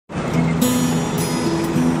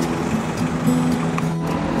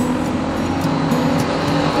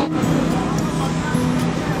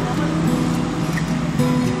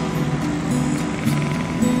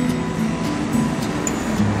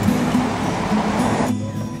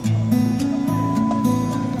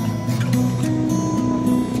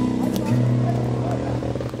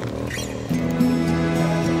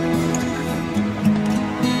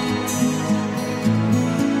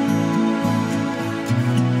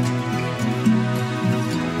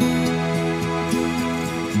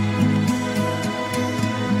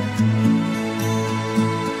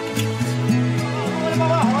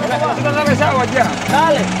pisado allá.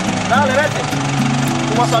 Dale, dale, vete.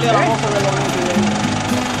 Tú vas a salir a la voz de los niños.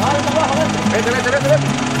 Dale, para abajo, vete. Vete. Dale.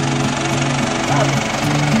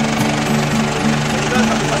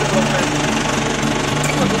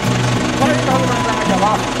 ¿Cuál es el trabajo que están allá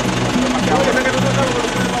abajo?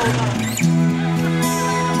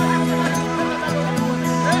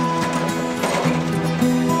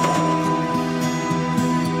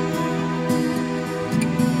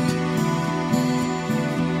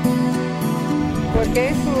 ¿Por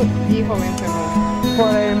qué su hijo me enfermó?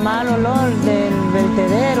 Por el mal olor del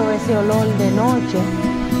vertedero, ese olor de noche,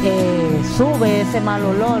 sube ese mal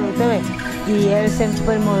olor, usted ve, y él se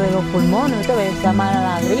enfermó de los pulmones, usted ve, se llama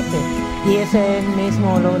la gripe, y ese es el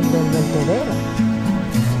mismo olor del vertedero.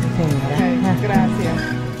 Okay, gracias.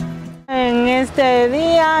 En este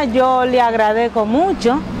día yo le agradezco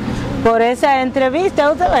mucho por esa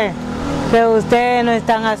entrevista, usted ve, que ustedes nos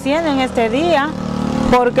están haciendo en este día,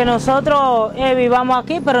 porque nosotros vivamos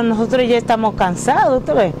aquí, pero nosotros ya estamos cansados,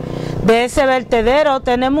 usted ve, de ese vertedero.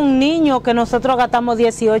 Tenemos un niño que nosotros gastamos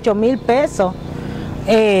 18,000 pesos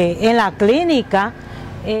en la clínica.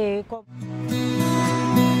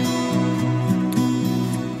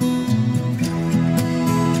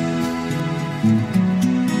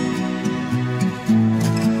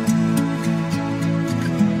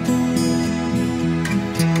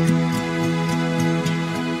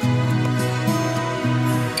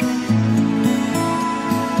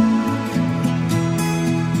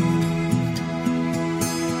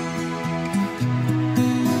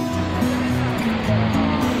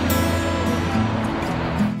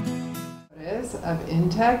 Of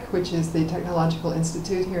INTEC, which is the Technological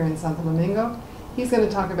Institute here in Santo Domingo. He's going to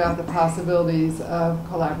talk about the possibilities of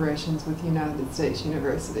collaborations with United States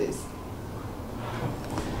universities.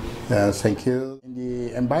 Thank you. In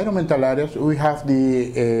the environmental areas, we have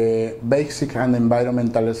the basic and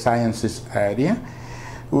environmental sciences area.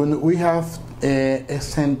 We have a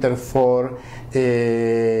center for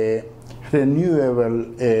renewable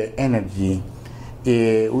energy.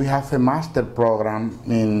 We have a master program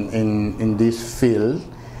in this field.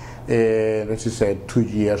 This is a 2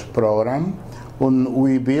 years program.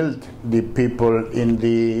 We build the people in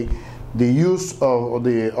the use of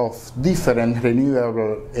different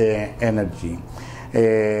renewable energy.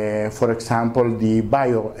 For example, the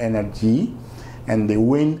BioEnergy and the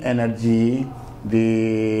wind energy,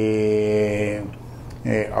 the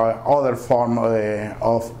other form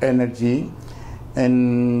of energy.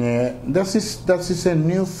 And that is a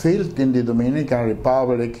new field in the Dominican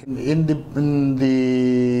Republic. In the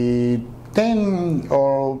 10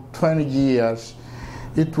 or 20 years,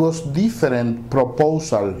 it was different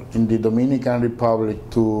proposal in the Dominican Republic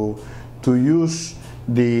to use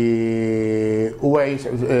the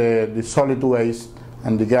waste, the solid waste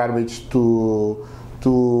and the garbage to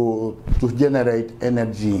generate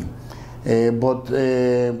energy. But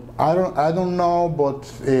I don't know, but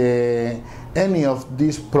any of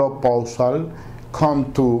these proposal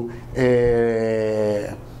come to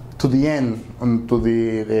the end, to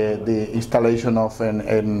the installation of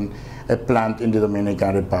a plant in the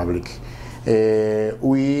Dominican Republic.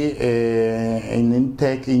 We in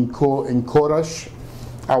INTEC encourage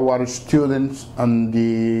our students and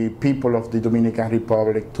the people of the Dominican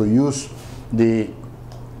Republic to use the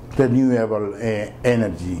renewable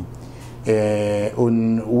energy.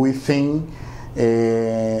 We think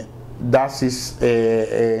that is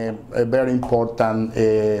a very important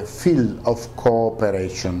field of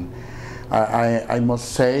cooperation. I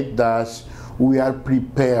must say that we are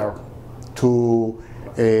prepared to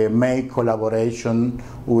make collaboration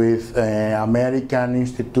with American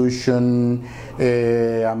institution,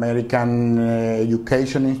 American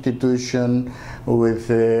education institution, with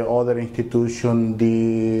other institutions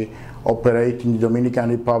the operate in the Dominican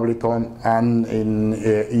Republic and in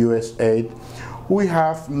USA. We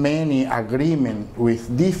have many agreements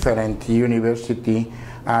with different university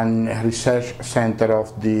and research center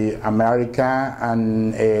of the America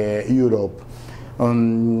and Europe.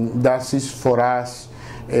 That is for us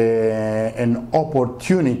an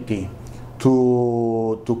opportunity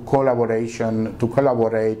to collaborate and to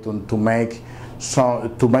make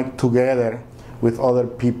together with other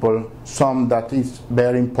people some that is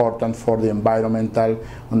very important for the environmental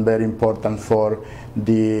and very important for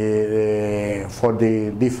the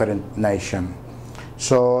different nation.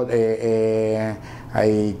 So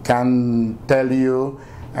I can tell you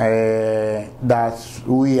that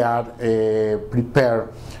we are prepared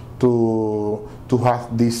to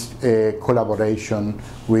have this collaboration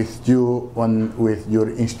with you and with your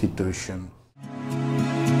institution.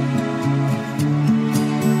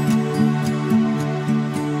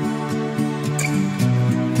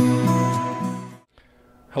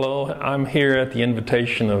 I'm here at the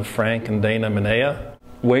invitation of Frank and Dana Minaya.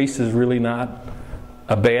 Waste is really not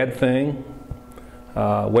a bad thing.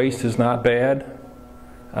 Waste is not bad.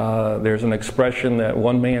 There's an expression that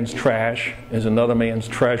one man's trash is another man's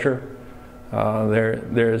treasure.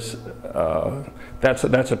 That's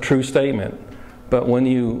a true statement. But when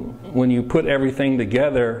you put everything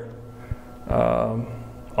together,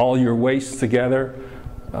 all your waste together,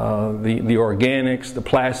 the organics, the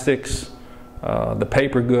plastics, the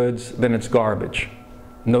paper goods, then it's garbage.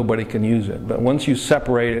 Nobody can use it. But once you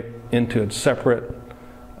separate it into its separate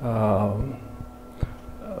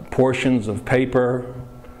portions of paper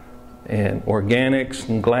and organics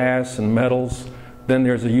and glass and metals, then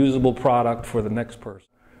there's a usable product for the next person.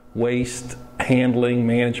 Waste handling,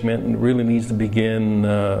 management really needs to begin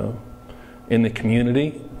in the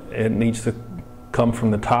community. It needs to come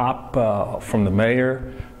from the top, from the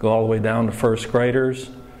mayor, go all the way down to first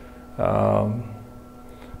graders.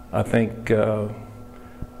 I think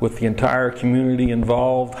with the entire community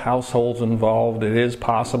involved, households involved, it is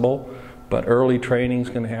possible, but early training is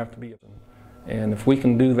going to have to be. And if we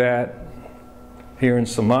can do that here in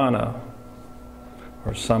Samana,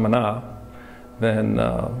 or Samana, then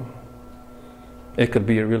it could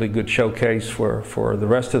be a really good showcase for the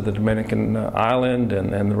rest of the Dominican island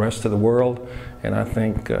and the rest of the world. And I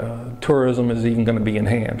think tourism is even going to be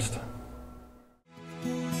enhanced.